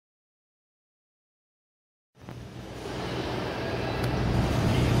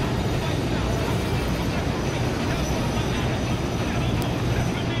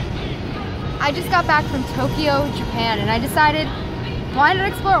I just got back from Tokyo, Japan, and I decided, why not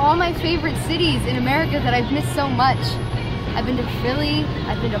explore all my favorite cities in America that I've missed so much? I've been to Philly,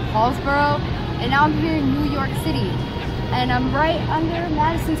 I've been to Paulsboro, and now I'm here in New York City. And I'm right under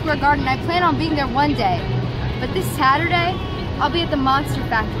Madison Square Garden. I plan on being there one day. But this Saturday, I'll be at the Monster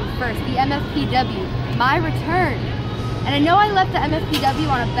Factory first, the MFPW, my return. And I know I left the MFPW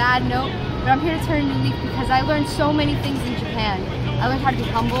on a bad note, but I'm here to turn a new leaf because I learned so many things in Japan. I learned how to be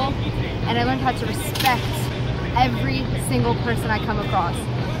humble, and I learned how to respect every single person I come across.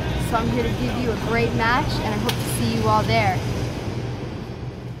 So I'm here to give you a great match, and I hope to see you all there.